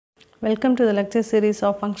Welcome to the lecture series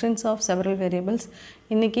of functions of several variables.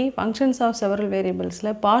 இன்னைக்கு functions of several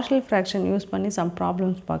variablesல partial fraction use பண்ணி some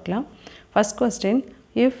problems பார்க்கலாம். First question,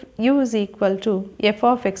 if u is equal to f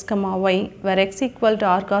of x comma y where x equal to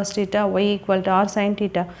r cos theta, y equal to r sin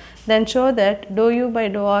theta, then show that dou u by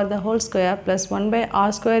dou r the whole square plus 1 by r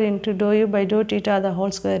square into dou u by dou theta the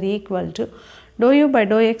whole square equal to dou u by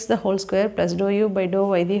dou x the whole square plus dou u by dou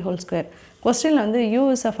y the whole square. Question வந்து u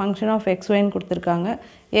is a function of x, y ன்னு கொடுத்திருக்காங்க.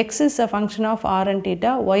 X is a function of r and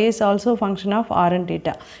theta, y is also function of r and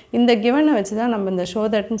theta. இந்த given வச்சு தான் நம்ம இந்த show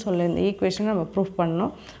that ன்னு சொல்ல இந்த equation நம்ம proof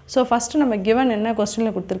பண்ணனும். So first நம்ம given என்ன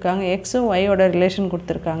questionல கொடுத்திருக்காங்க, x உம் y ஓட relation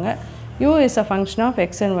கொடுத்திருக்காங்க. u is a function of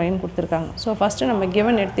x and y ன்னு கொடுத்திருக்காங்க. So first நம்ம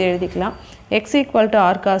given எடுத்து எழுதிக்கலாம். x equal to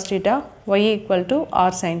r cos theta, y equal to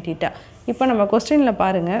r sin theta. இப்போ நம்ம क्वेश्चनல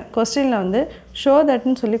பாருங்க, क्वेश्चनல வந்து show that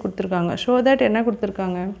ன்னு சொல்லி கொடுத்திருக்காங்க. show that என்ன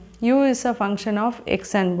கொடுத்திருக்காங்க, u is a function of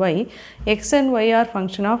x and y are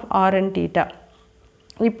function of r and theta.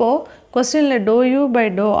 இப்போ क्वेश्चनல dou u by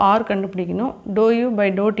dou r கண்டுபிடிக்கணும், dou u by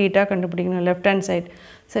dou theta கண்டுபிடிக்கணும் left hand side.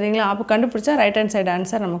 சரிங்களா? அப்ப கண்டுபிடிச்சா right hand side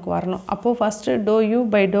answer நமக்கு வரணும். அப்போ first dou u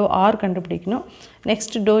by dou r கண்டுபிடிக்கணும்,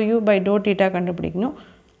 next dou u by dou theta கண்டுபிடிக்கணும்.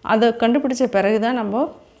 அத கண்டுபிடிச்ச பிறகு தான் நம்ம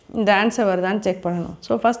இந்த ஆன்சர் வருதான்னு செக் பண்ணணும்.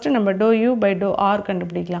 ஸோ ஃபஸ்ட்டு நம்ம dou u by dou r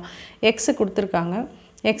கண்டுபிடிக்கலாம். x கொடுத்துருக்காங்க,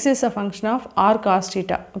 x is a function of r cos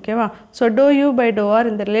theta. ஓகேவா? So dou u by dou r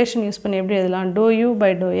இந்த ரிலேஷன் யூஸ் பண்ணி எப்படி எழுதலாம், dou u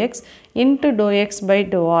by dou x into dou x by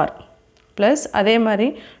dou r plus அதே மாதிரி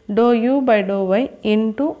dou u by dou y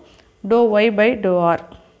into dou y by dou r.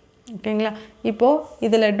 ஓகேங்களா? இப்போது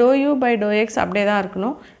இதில் dou u by dou x அப்படியே தான்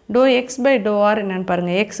இருக்கணும். dou x by dou r என்னன்னு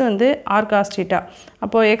பாருங்கள், x வந்து r cos theta.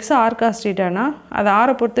 அப்போது x r cos thetaனா அது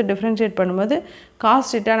r பொறுத்து டிஃப்ரென்ஷியேட் பண்ணும்போது cos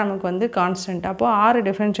theta நமக்கு வந்து கான்ஸ்டன்ட். அப்போது r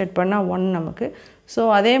டிஃப்ரென்ஷியேட் பண்ணால் 1 நமக்கு. ஸோ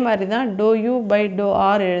அதே மாதிரி தான் dou u by dou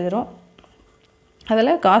r எழுதுகிறோம்,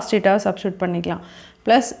 அதில் cos theta சப்ஸ்டியூட் பண்ணிக்கலாம்.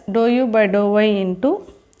 Plus dou u by dou y into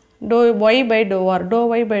dou y by dou r, dou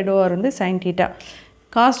y by dou r வந்து sin theta.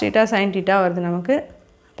 cos theta sin theta வருது நமக்கு,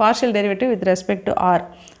 partial derivative with respect to r.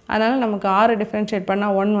 அதனால் நமக்கு r differentiate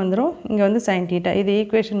பண்ணால் 1 வந்துடும், இங்கே வந்து sin theta. இது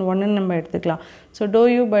ஈக்குவேஷன் 1ன்னு நம்ம எடுத்துக்கலாம். So dou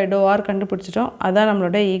u by dou r கண்டுபிடிச்சிட்டோம், அதான்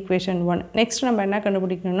நம்மளோட ஈக்குவேஷன் 1. நெக்ஸ்ட் நம்ம என்ன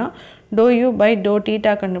கண்டுபிடிக்கணும்னா dou u by dou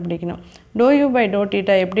theta கண்டுபிடிக்கணும். dou u by dou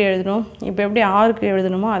theta எப்படி எழுதணும், இப்போ எப்படி rக்கு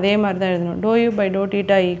எழுதணுமோ அதே மாதிரி தான் எழுதணும். dou u by dou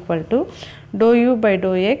theta equal to dou u by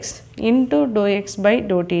dou x into dou x by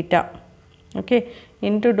dou theta. Okay,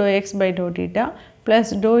 into dou x by dou theta plus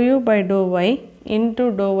dou u by dou y into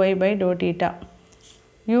dou y by dou theta.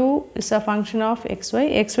 u is a function of xy,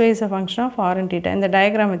 xy is a function of r and theta. இந்த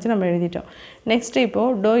diagram வச்சு நம்ம எழுதிட்டோம். Next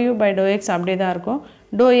இப்போது dou u by dou x அப்படியே தான் இருக்கும்.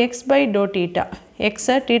 dou x by dou theta,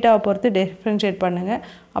 x-ஐ theta பொறுத்து differentiate பண்ணுங்கள்.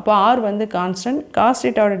 அப்போ r வந்து constant, cos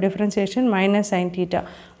theta-ஓட differentiation minus sin theta.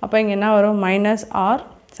 அப்போ இங்கே என்ன வரும், மைனஸ் r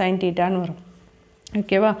sin theta-ன்னு வரும்.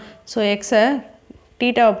 ஓகேவா? ஸோ x-ஐ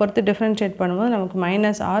theta-வை பொறுத்து டிஃப்ரென்ஷியேட் பண்ணும்போது நமக்கு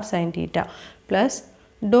minus r sin theta plus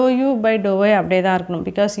dou u by dou y அப்படியே தான் இருக்கணும்,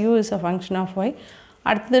 because u is a function of y.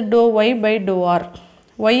 அடுத்தது dou y by dou r,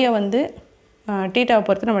 y-ஐ வந்து theta-வை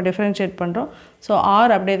பொறுத்து நம்ம டிஃப்ரென்ஷியேட் பண்ணுறோம். ஸோ r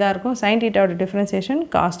அப்படியே தான் இருக்கும், sin theta-ஓட டிஃப்ரென்சியேஷன்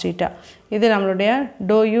cos theta. இது நம்மளுடைய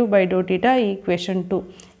dou u by dou theta equation 2.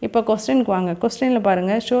 இப்போ கொஸ்டினுக்கு வாங்க. கொஸ்டினில்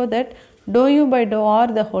பாருங்கள், show that dou u by dou r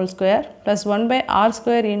the whole square plus 1 by r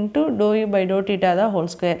square into dou u by dou theta the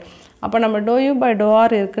whole square. அப்போ நம்ம dou u by dou r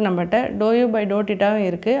இருக்குது, நம்மகிட்ட dou u by dou thetaவும்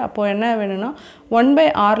இருக்குது. அப்போது என்ன வேணும்னா 1 by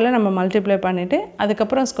rல நம்ம multiply பண்ணிவிட்டு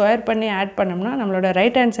அதுக்கப்புறம் ஸ்கொயர் பண்ணி ஆட் பண்ணோம்னா நம்மளோட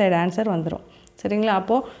ரைட் ஹேண்ட் சைடு ஆன்சர் வந்துடும். சரிங்களா?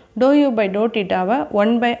 அப்போது dou u by dou thetaவை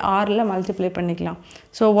 1 by rல multiply பண்ணிக்கலாம்.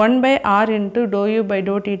 So 1 by r into dou u by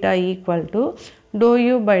dou theta equal to dou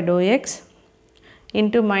u by dou x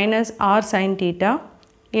into minus r sin theta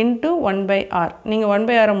into 1 by r. நீங்கள் 1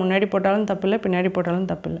 by r முன்னாடி போட்டாலும் தப்பு இல்லை, பின்னாடி போட்டாலும்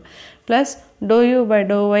தப்பு இல்லை. Plus dou u by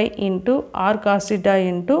dou y into r cos theta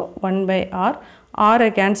into 1 by r. r-ஐ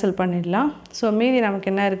cancel பண்ணிடலாம். ஸோ மீதி நமக்கு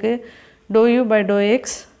என்ன இருக்குது, dou u by dou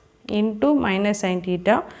x into minus sin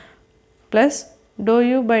theta plus dou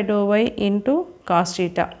u by dou y into cos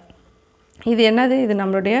theta. இது என்னது, இது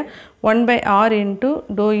நம்மளுடைய 1 by r into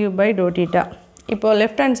dou u by dou theta. இப்போது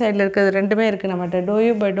லெஃப்ட் ஹேண்ட் சைடில் இருக்கிறது ரெண்டுமே இருக்குது நம்மகிட்ட, dou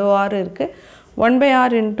u by dou r இருக்குது, 1 by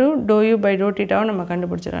r into dou u by dou thetaவும் நம்ம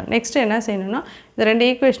கண்டுபிடிச்சிடலாம். நெக்ஸ்ட் என்ன செய்யணும்னா இந்த ரெண்டு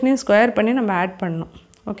ஈக்குவேஷனையும் ஸ்கொயர் பண்ணி நம்ம ஆட் பண்ணணும்.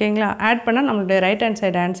 ஓகேங்களா? ஆட் பண்ணால் நம்மளுடைய ரைட் ஹேண்ட்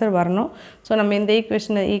சைடு ஆன்சர் வரணும். ஸோ நம்ம இந்த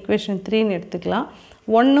ஈக்குவேஷன் 3ன்னு எடுத்துக்கலாம்.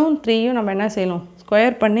 1ம் 3யும் நம்ம என்ன செய்யணும்,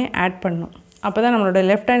 ஸ்கொயர் பண்ணி ஆட் பண்ணணும். அப்போ தான் நம்மளோட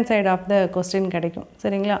left hand side of the question கிடைக்கும்.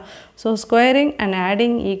 சரிங்களா? So squaring and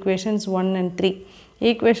adding equations 1 and 3.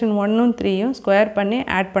 Equation 1ம் 3யும் square பண்ணி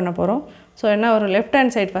ஆட் பண்ண போகிறோம். ஸோ என்ன ஒரு லெஃப்ட்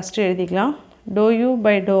ஹேண்ட் சைடு ஃபஸ்ட்டு எழுதிக்கலாம், dou u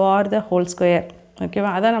by dou r the whole square. ஓகேவா?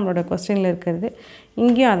 அதான் நம்மளோட கொஸ்டினில் இருக்கிறது,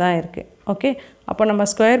 இங்கேயும் அதான் இருக்குது. ஓகே அப்போ நம்ம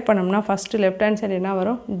ஸ்கொயர் பண்ணோம்னா ஃபஸ்ட்டு லெஃப்ட் ஹேண்ட் சைடு என்ன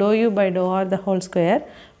வரும் to you by to R the whole square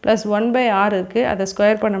plus 1/r இருக்குது அதை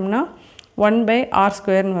ஸ்கொயர் பண்ணோம்னா 1/r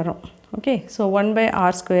ஸ்கொயர்னு வரும் okay so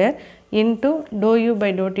 1/r square into to you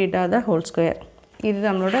by to theta the whole square இது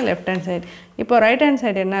நம்மளோட லெஃப்ட் ஹேண்ட் சைடு இப்போ ரைட் ஹேண்ட்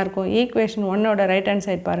சைடு என்ன இருக்கும் ஈக்குவேஷன் 1ஓட ரைட் ஹேண்ட்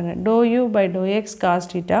சைடு பாருங்கள் to you by to X cos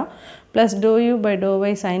theta plus to you by to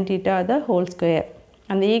Y sine theta the whole square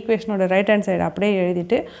அந்த ஈக்குவேஷனோட right hand side அப்படியே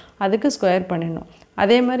எழுதிட்டு அதுக்கு square பண்ணிடணும்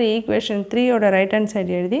அதே மாதிரி ஈக்குவேஷன் 3ஓட ரைட் ஹேண்ட்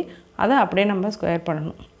சைடு எழுதி அதை அப்படியே நம்ம ஸ்கொயர்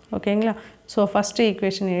பண்ணணும் ஓகேங்களா ஸோ ஃபஸ்ட்டு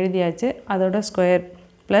ஈக்குவேஷன் எழுதியாச்சு அதோட square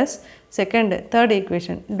plus third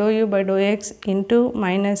equation to you by to X into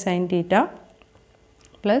minus sine theta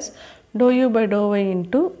plus dou u by dou y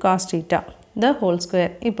into cos theta the whole square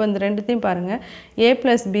இப்போ இந்த ரெண்டுத்தையும் பாருங்கள் a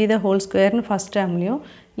plus b the whole square first டேர்ம்லையும்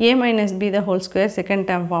a minus b the whole square second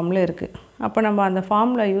term ஃபார்மில் இருக்குது அப்போ நம்ம அந்த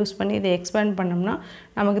ஃபார்மில் யூஸ் பண்ணி இதை எக்ஸ்பேண்ட் பண்ணோம்னா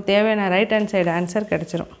நமக்கு தேவையான ரைட் ஹேண்ட் சைடு ஆன்சர்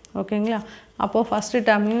கிடச்சிரும் ஓகேங்களா அப்போது first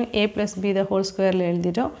டேர்மையும் a plus b the whole squareல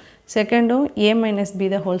எழுதிட்டோம் செகண்டும் a minus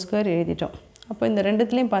b the whole square எழுதிட்டோம் அப்போ இந்த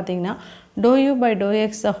ரெண்டுத்துலேயும் பார்த்தீங்கன்னா dou u by dou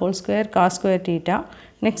x the whole square cos square theta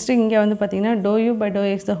next இங்கே வந்து பார்த்திங்கன்னா dou u by dou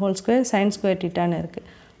x the whole square sin square thetaன்னு இருக்குது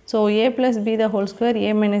so a plus b the whole square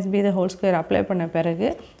a minus b the whole square apply பண்ண பிறகு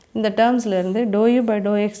இந்த டேர்ம்ஸ்லேருந்து dou u by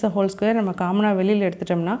dou x the whole square நம்ம காமனாக வெளியில்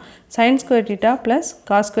எடுத்துட்டோம்னா sin square theta plus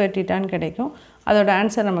cos square thetaன்னு கிடைக்கும் அதோட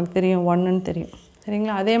ஆன்சர் நமக்கு தெரியும் 1ன்னு தெரியும்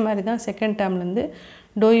சரிங்களா அதே மாதிரி தான் second டேர்ம்லேருந்து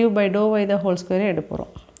dou u by dou y the whole square எடுப்போம்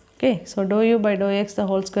okay so dou u by dou x the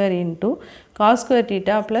whole square into cos square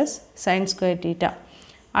theta plus sin square theta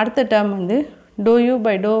அடுத்த டேர்ம் வந்து dou u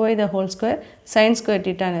by dou y the whole square sin square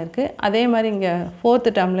thetaன்னு இருக்குது அதே மாதிரி இங்கே fourth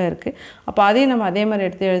டேர்மில் இருக்குது அப்போ அதையும் நம்ம அதே மாதிரி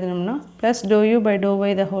எடுத்து எழுதணும்னா plus dou u by dou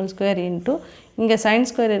y the whole square into இங்கே sin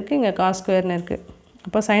square இருக்குது இங்கே cos squareன்னு இருக்குது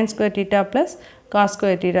அப்போ sin square theta plus cos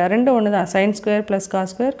square theta ரெண்டும் ஒன்று தான் sin square plus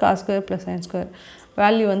cos square plus sin square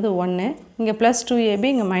value வந்து 1 இங்கே ப்ளஸ் 2ab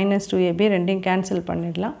இங்கே மைனஸ் 2ab ரெண்டையும் கேன்சல்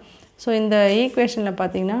பண்ணிடலாம் ஸோ இந்த ஈக்குவேஷனில்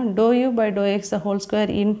பார்த்தீங்கன்னா dou u by dou x the whole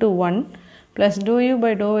square into 1 plus dou u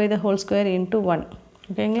by dou y the whole square into 1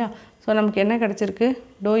 ஓகேங்களா so நமக்கு என்ன கிடச்சிருக்கு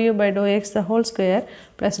dou u by dou x the whole square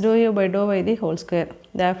plus dou u by dou y the whole square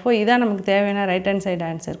therefore இதான் நமக்கு தேவையான right hand side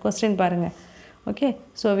answer question பாருங்கள் okay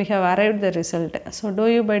so we have arrived the result so dou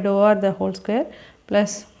u by dou r the whole square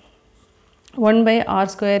plus 1/r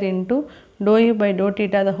square into dou u by dou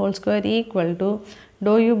theta the whole square equal to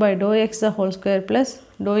dou u by dou x the whole square plus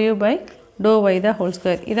dou u by dou y the whole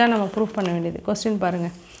square இதான் நம்ம proof பண்ண வேண்டியது question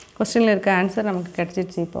பாருங்கள் கொஸ்டினில் இருக்க answer நமக்கு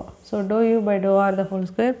கிடச்சிடுச்சு இப்போ so dou u by dou r the whole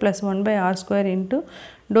square plus 1/r square into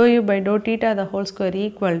dou u by dou theta the whole square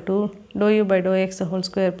equal to dou u by dou x the whole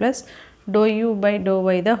square plus dou u by dou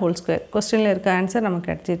y the whole square கொஸ்டினில் இருக்க answer நமக்கு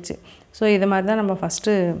கிடச்சிடுச்சு so இது மாதிரி தான் நம்ம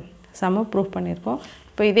first சம்ம proof பண்ணியிருக்கோம்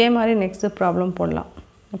இப்போ இதே மாதிரி நெக்ஸ்ட்டு ப்ராப்ளம் போடலாம்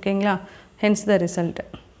ஓகேங்களா hence the result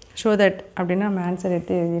show that அப்படின்னா நம்ம ஆன்சர்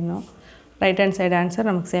எடுத்து எழுதிடணும் ரைட் ஹேண்ட் சைடு ஆன்சர்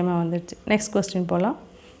நமக்கு சேமாக வந்துடுச்சு நெக்ஸ்ட் கொஸ்டின் போகலாம்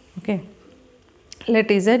okay let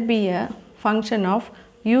z be a function of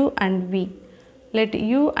u and v let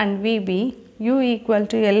u and v be u equal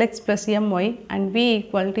to lx plus my and v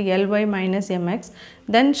equal to ly minus mx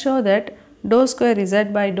then show that dou square z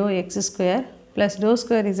by dou x square plus dou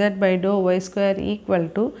square z by dou y square equal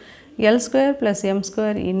to l square plus m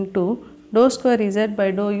square into dou square z by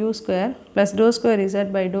dou u square plus dou square z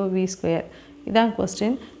by dou v square இதான்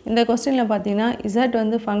question இந்த கொஸ்டினில் பார்த்தீங்கன்னா z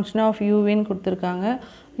வந்து function of யூவின்னு கொடுத்துருக்காங்க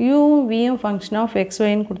யூவும் வியும் function of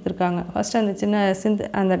எக்ஸ்ஒய்ன்னு கொடுத்துருக்காங்க first அந்த சின்ன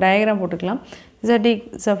அந்த டயக்ராம் போட்டுக்கலாம் z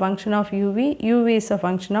is a function of uv is a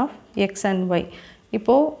function of x and y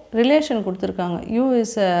இப்போது ரிலேஷன் கொடுத்துருக்காங்க u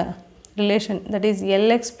is a relation that is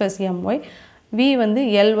lx plus my v வந்து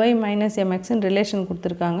ly minus mxன்னு ரிலேஷன்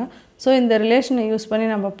கொடுத்துருக்காங்க so இந்த ரிலேஷனை யூஸ் பண்ணி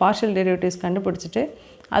நம்ம பார்ஷியல் டெரிவேட்டிவ்ஸ் கண்டுபிடிச்சிட்டு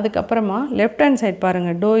அதுக்கப்புறமா லெஃப்ட் ஹேண்ட் சைட்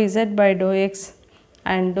பாருங்கள் dou z by dou x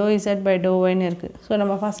and dou z by dou yன்னு இருக்குது ஸோ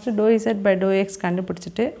நம்ம first dou z by dou x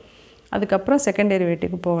கண்டுபிடிச்சிட்டு அதுக்கப்புறம் செகண்ட்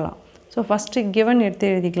டெரிவேட்டிவ்க்கு போகலாம் ஸோ ஃபஸ்ட்டு கிவன் எடுத்து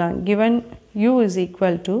எழுதிக்கலாம் given u is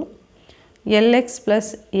equal to lx plus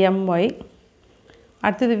my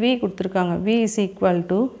அடுத்தது v கொடுத்துருக்காங்க v is equal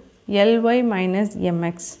to ly minus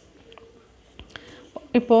mx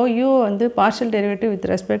இப்போது u வந்து partial derivative with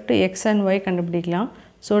respect to x and y கண்டுபிடிக்கலாம்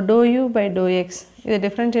so dou u by dou x இதை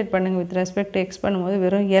differentiate பண்ணுங்கள் with respect to x பண்ணும்போது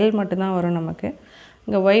வெறும் l மட்டும்தான் வரும் நமக்கு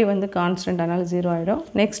இங்கே y வந்து கான்ஸ்டன்ட் அதனால் 0 ஆகிடும்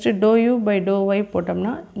next dou u by dou y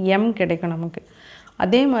போட்டோம்னா m கிடைக்கும் நமக்கு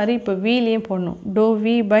அதே மாதிரி இப்போ vலேயும் போடணும் dou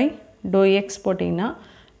v by dou x போட்டிங்கன்னா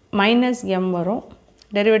மைனஸ் m வரும்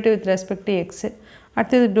derivative with respect to x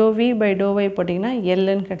அடுத்தது dou v by dou y போட்டிங்கன்னா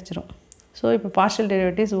lன்னு கிடச்சிரும் ஸோ இப்போ பார்ஷியல்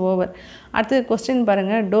டெரிவேட்டிவ்ஸ் ஓவர் அடுத்தது கொஸ்டின்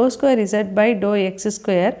பாருங்கள் dou square z by dou x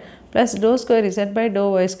square plus to square Z by to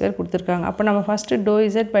Y square கொடுத்துருக்காங்க. அப்போ நம்ம first to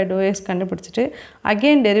Z by to X கண்டுபிடிச்சிட்டு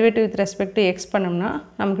again derivative with respect to X பண்ணோம்னா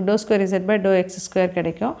நமக்கு to square Z by to X square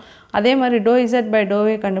கிடைக்கும். அதே மாதிரி to Z by to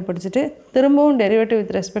Y கண்டுபிடிச்சிட்டு திரும்பவும் derivative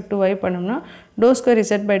with respect to Y பண்ணோம்னா to square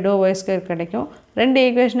Z by to Y square கிடைக்கும். ரெண்டு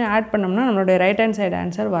ஈக்குவேஷனை ஆட் பண்ணோம்னா நம்மளுடைய ரைட் ஹேண்ட் சைடு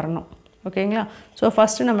ஆன்சர் வரணும். ஓகேங்களா? ஸோ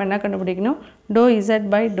ஃபஸ்ட்டு நம்ம என்ன கண்டுபிடிக்கணும்? To Z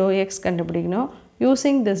by to X கண்டுபிடிக்கணும்.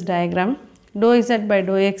 Using this diagram to Z by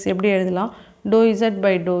to X எப்படி எழுதலாம்? To Z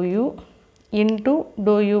by to you into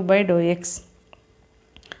to you by to X.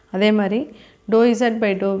 அதே மாதிரி to Z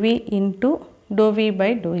by to we into to we by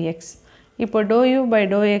to X. இப்போ to you by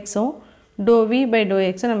to எக்ஸும் to we by to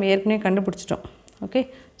எக்ஸும் நம்ம ஏற்கனவே கண்டுபிடிச்சிட்டோம். Okay,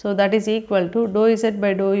 so that is equal to to Z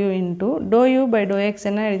by to you into to you by to X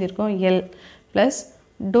என்ன எழுதியிருக்கோம்? L plus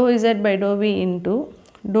to Z by to we into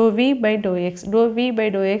to we by to X. To we by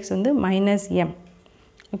to X வந்து minus M.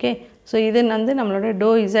 Okay, so இது வந்து நம்மளோட to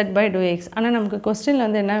Z by to X. ஆனால் நமக்கு கொஸ்டினில்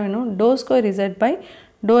வந்து என்ன வேணும்? To square Z by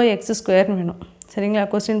to X ஸ்கொயர்னு வேணும். சரிங்களா?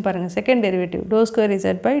 கொஸ்டின் பாருங்கள், second derivative to square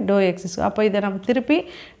Z by to X square. அப்போ இதை நம்ம திருப்பி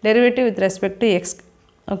derivative with respect to X.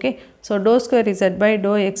 Okay, so to square Z by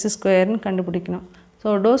to X ஸ்கொயர்னு கண்டுபிடிக்கணும்.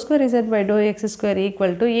 So to square Z by to X square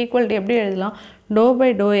equal to எப்படி எழுதலாம்? To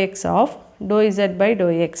by to X of to Z by to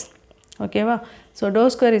X. ஓகேவா? So to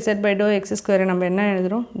square Z by to X ஸ்கொயரை நம்ம என்ன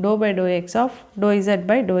எழுதுகிறோம்? To by to X of to Z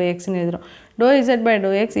by to எக்ஸ்னு எழுதுகிறோம். To Z by to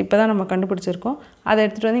X இப்போ தான் நம்ம கண்டுபிடிச்சிருக்கோம். அதை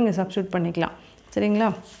எடுத்துகிட்டு வந்து இங்கே சப்ஸ்டியூட் பண்ணிக்கலாம். சரிங்களா?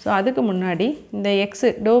 ஸோ அதுக்கு முன்னாடி இந்த x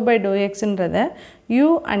to by to எக்ஸுன்றதை you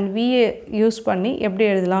and VA use பண்ணி எப்படி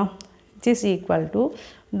எழுதலாம்? It is equal to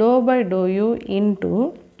to by to you into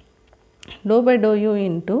to by to you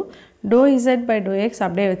into to Z by to X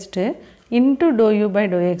அப்படியே வச்சுட்டு into to you by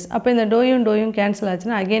to X. அப்போ இந்த டோயும் cancel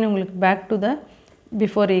ஆச்சுன்னா again உங்களுக்கு back to the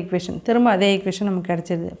before equation, திரும்ப அதே equation நமக்கு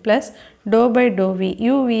கிடச்சிருது. Plus to by to we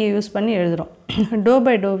யூவியை use பண்ணி எழுதுகிறோம். To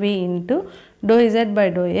by to we into to Z by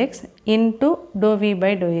to X into to we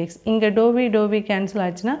by to X. இங்கே டோ வி கேன்சல்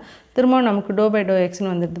ஆச்சுன்னா திரும்ப நமக்கு டோ பை டோ எக்ஸ்னு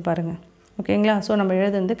வந்துடுது பாருங்கள். ஓகேங்களா? ஸோ நம்ம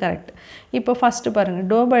எழுதுறது கரெக்ட். இப்போ ஃபஸ்ட்டு பாருங்கள்,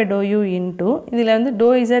 to by to you into இதில் வந்து to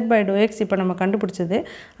Z by to X இப்போ நம்ம கண்டுபிடிச்சது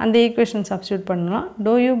அந்த ஈக்குவேஷன் சப்ஸ்டியூட் பண்ணலாம்.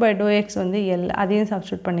 To you by to X வந்து எல், அதையும்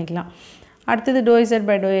சப்ஸ்டியூட் பண்ணிக்கலாம். அடுத்தது to Z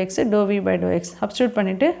by to X to we by to X substitute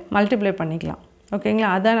பண்ணிவிட்டு மல்டிப்ளை பண்ணிக்கலாம். ஓகேங்களா?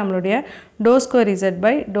 அதான் நம்மளுடைய to square Z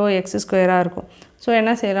by to X ஸ்கொயராக இருக்கும். ஸோ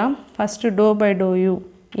என்ன செய்யலாம்? First to by to you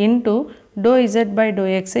into to Z by to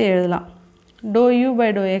எக்ஸை எழுதலாம். To you by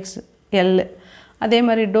to X L. அதே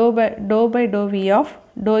மாதிரி to by to V off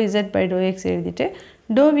to Z by to X எழுதிட்டு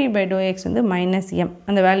to we by to X வந்து minus M.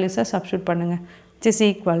 அந்த வேல்யூஸை substitute பண்ணுங்கள். It is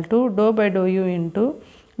equal to to by to you into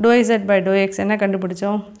to Z by to X என்ன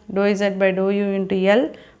கண்டுபிடிச்சோம்? To Z by to you into L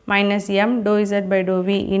minus M to Z by to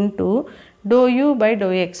we into to you by to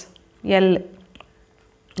X L.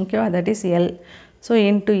 ஓகேவா? That is L. So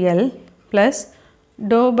into L plus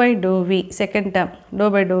to by to we second term to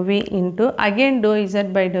by to we into again to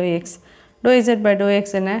Z by to X. To Z by to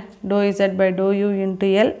X என்ன? To Z by to you into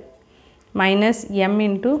L minus M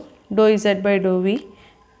into to Z by to we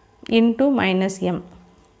into minus M.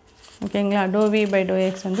 ஓகேங்களா? To we by to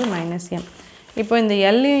X வந்து minus M. இப்போ இந்த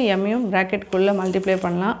எல்லையும் எம்மையும் ப்ராக்கெட்டுக்குள்ளே multiply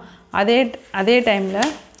பண்ணலாம். அதே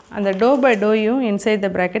டைமில் அந்த to by டோயும் inside the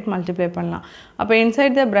bracket multiply பண்ணலாம். அப்போ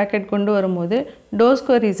இன்சைட் த ப்ராக்கெட் கொண்டு வரும்போது to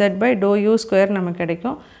square Z by to u square நமக்கு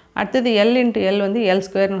கிடைக்கும். அடுத்தது எல் இன்ட்டு எல் வந்து எல்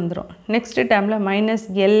ஸ்கொயர்னு வந்துடும். நெக்ஸ்ட்டு டேர்மில் minus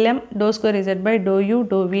LM to square Z by to you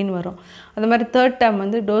to வின்னு வரும். அது மாதிரி தேர்ட் டேர்ம்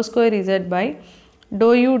வந்து to square Z by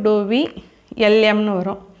to you to we எல்எம்னு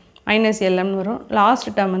வரும், மைனஸ் எல்எம்னு வரும். லாஸ்ட்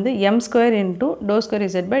டேர்ம் வந்து M square into to square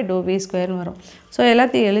Z by to we ஸ்கொயர்னு வரும். So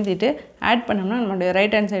எல்லாத்தையும் எழுதிட்டு ஆட் பண்ணோம்னா நம்மளுடைய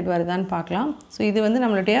ரைட் ஹேண்ட் சைடு வருதான்னு பார்க்கலாம். ஸோ இது வந்து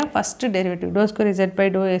நம்மளுடைய first derivative to square Z by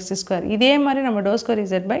to X square. இதே மாதிரி நம்ம to square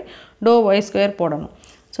Z by to Y square போடணும்.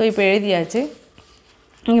 ஸோ இப்போ எழுதியாச்சு.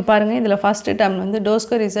 இங்கே பாருங்கள், இதில் ஃபஸ்ட்டு டேர்ம் வந்து to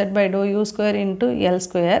square Z by to u square into L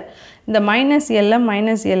square. இந்த மைனஸ்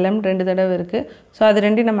எல்எம் ரெண்டு தடவை இருக்குது. ஸோ அது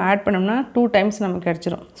ரெண்டையும் நம்ம ஆட் பண்ணோம்னா 2 டைம்ஸ் நமக்கு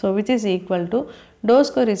கிடச்சிரும். So which is equal to to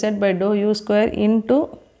square Z by to u square into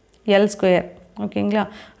L square. ஓகேங்களா?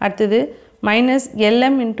 அடுத்தது minus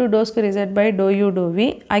LM into to square Z by to you to we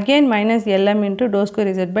again minus LM into to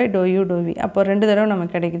square Z by to you to we. அப்போ ரெண்டு தடவை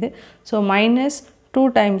நமக்கு கிடைக்குது. So minus 2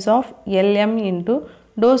 times of LM into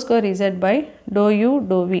to square Z by to you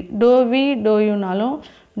to we. To we do யூனாலும்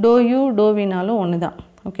to you to வினாலும் ஒன்று தான்.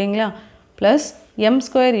 ஓகேங்களா? Plus M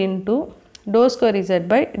square into to square Z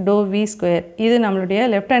by to V square. இது நம்மளுடைய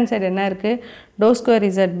left hand side என்ன இருக்குது? To square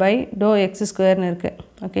Z by to X ஸ்கொயர்னு இருக்குது.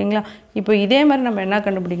 ஓகேங்களா? இப்போ இதே மாதிரி நம்ம என்ன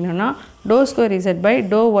கண்டுபிடிக்கணும்னா to square Z by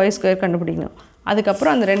to Y square கண்டுபிடிக்கணும்.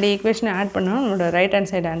 அதுக்கப்புறம் அந்த ரெண்டு ஈக்குவேஷனை ஆட் பண்ணால் நம்மளோட ரைட் ஹேண்ட்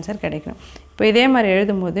சைடு ஆன்சர் கிடைக்கும். இப்போ இதே மாதிரி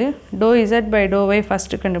எழுதும்போது to Z by to Y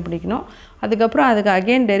first கண்டுபிடிக்கணும். அதுக்கப்புறம் அதுக்கு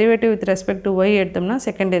again derivative with respect to Y எடுத்தோம்னா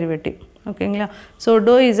செகண்ட் டெரிவேட்டிவ். ஓகேங்களா? So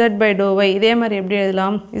to Z by to Y இதே மாதிரி எப்படி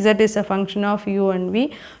எழுதலாம்? Z is a function of you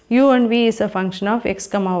and we is a function of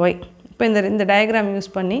X comma Y. இப்போ இந்த டயக்ராம்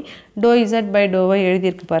யூஸ் பண்ணி to Z by to Y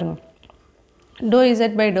எழுதியிருக்கு பாருங்கள். Dou z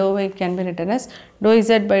by dou y can be written as dou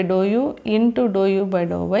z by dou u into dou u by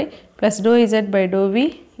dou y plus dou z by dou v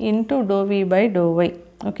into dou v by dou y.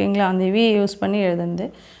 ஓகேங்களா? அந்த v use பண்ணி எழுதுனது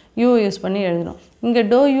u use பண்ணி எழுதணும். இங்கே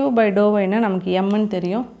dou u by dou yனா நமக்கு mன்னு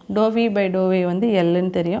தெரியும், dou v by dou y வந்து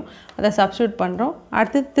lன்னு தெரியும். அதை சப்ஸ்டியூட் பண்ணுறோம்.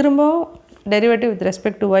 அடுத்து திரும்பவும் derivative with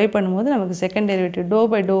respect to y பண்ணும்போது நமக்கு second derivative dou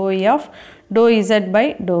by dou y of dou z by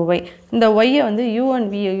dou y. இந்த y-ஐ வந்து u and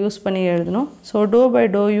v யூஸ் பண்ணி எழுதணும். So dou by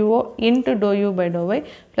dou u into dou u by dou y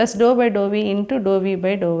plus dou by dou v into dou v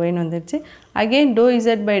by dou yன்னு வந்துடுச்சு. Again dou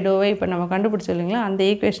z by dou y இப்போ நம்ம கண்டுபிடிச்சோம் இல்லைங்களா, அந்த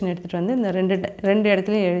equation எடுத்துகிட்டு வந்து இந்த ரெண்டு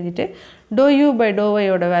இடத்துலையும் எழுதிட்டு dou u by dou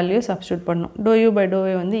y-ஓட value substitute பண்ணணும். dou u by dou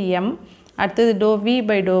y வந்து m, அடுத்தது dou v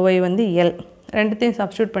by dou y வந்து l. ரெண்டுத்தையும்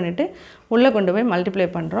சப்ஸ்டியூட் பண்ணிவிட்டு உள்ளே கொண்டு போய் மல்டிப்ளை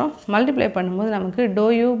பண்ணுறோம். மல்டிப்ளை பண்ணும்போது நமக்கு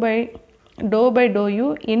dou by dou u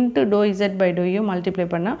into dou z by dou u multiply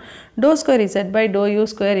பண்ணால் dou square z by dou u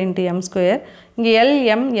square into m square. இங்கே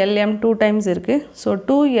lm 2 டைம்ஸ் இருக்குது. So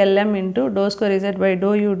 2lm into dou square z by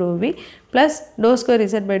dou u dou v plus dou square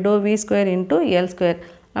z by dou v square into l square.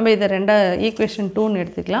 நம்ம இதை equation 2ன்னு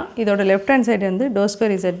எடுத்துக்கலாம். இதோட left hand side வந்து dou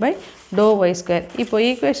square z by dou y square. இப்போ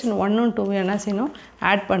equation 1 2 என்ன செய்யணும்?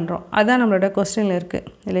 Add பண்ணுறோம். அதுதான் நம்மளோட கொஸ்டினில் இருக்குது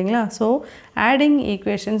இல்லைங்களா? So adding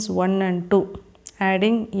equations 1 and 2,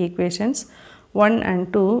 adding equations 1 and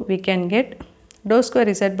 2 we can get dou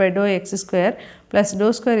square z by dou x square plus dou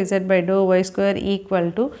square z by dou y square equal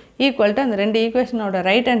to அந்த ரெண்டு ஈக்குவேஷனோட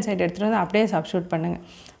ரைட் ஹேண்ட் சைடு எடுத்துகிட்டு வந்து அப்படியே சப்ஸ்டியூட் பண்ணுங்கள்.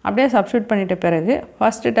 அப்படியே substitute பண்ணிட்ட பிறகு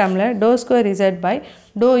first டேர்மில் dou square z by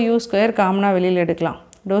dou u square காமனாக வெளியில் எடுக்கலாம்.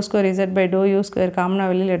 dou square z by dou u square காமனாக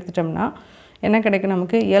வெளியில் எடுத்துட்டோம்னா என்ன கிடைக்கும்?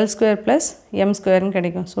 நமக்கு l square plus m squareன்னு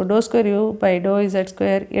கிடைக்கும். So dou square u by dou z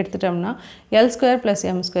square எடுத்துட்டோம்னா l square plus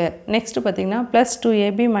m square. Next பார்த்திங்கன்னா ப்ளஸ்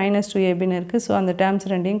 2ab மைனஸ் 2abன்னு இருக்குது. ஸோ அந்த டேர்ம்ஸ்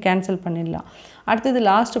ரெண்டையும் கேன்சல் பண்ணிடலாம். அடுத்தது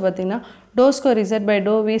லாஸ்ட்டு பார்த்திங்கன்னா dou square z by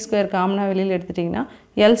dou v square காமனாக வெளியில் எடுத்துட்டிங்கன்னா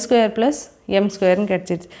l square plus m squareன்னு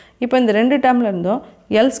கிடச்சிருச்சு. இப்போ இந்த ரெண்டு டேர்மில் இருந்தோம்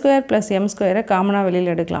l square plus m square காமனாக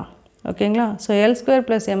வெளியில் எடுக்கலாம். ஓகேங்களா? So l square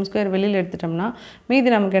plus m square வெளியில் எடுத்துட்டோம்னா மீதி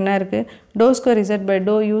நமக்கு என்ன இருக்குது? dou square z by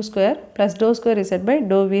dou u square plus dou square z by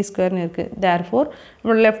dou v squareன்னு இருக்குது. therefore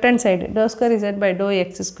நம்மளோட left hand side dou square z by dou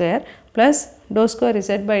x square plus dou square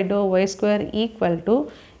z by dou y square equal to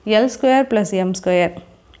l square plus m square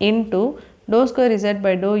into dou square z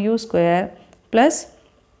by dou u square plus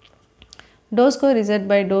dou square z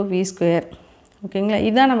by dou v square. ஓகேங்களா?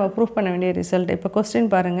 இதான் நம்ம proof பண்ண வேண்டிய result. இப்போ question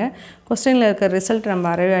பாருங்கள். கொஸ்டினில் இருக்கிற result நம்ம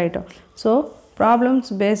அரைவ் ஆகிட்டோம். So problems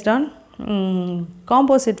based on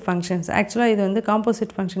composite functions. ஆக்சுவலாக இது வந்து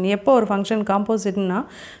காம்போசிட் ஃபங்க்ஷன். எப்போ ஒரு ஃபங்க்ஷன் காம்போசிட்னா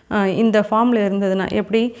இந்த ஃபார்மில் இருந்ததுன்னா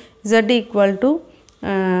எப்படி? z equal to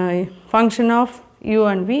function of u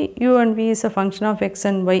and v is a function of x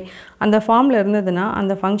and y. அந்த ஃபார்மில் இருந்ததுன்னா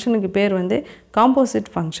அந்த ஃபங்க்ஷனுக்கு பேர் வந்து composite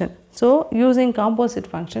function. So using composite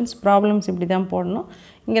functions problems இப்படி தான் போடணும்.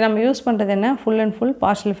 இங்கே நம்ம யூஸ் பண்ணுறது என்ன? Full and full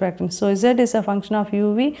partial fractions. So z is a function of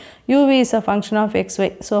uv is a function of xy.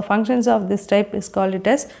 So functions of this type is called it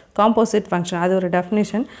as composite function. அது ஒரு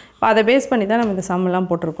definition. இப்போ அதை பேஸ் பண்ணி தான் நம்ம இந்த சம்மெல்லாம்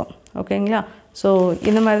போட்டிருக்கோம். ஓகேங்களா? ஸோ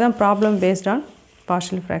இந்த மாதிரி தான் problem based on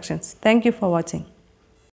partial fractions. Thank you for watching.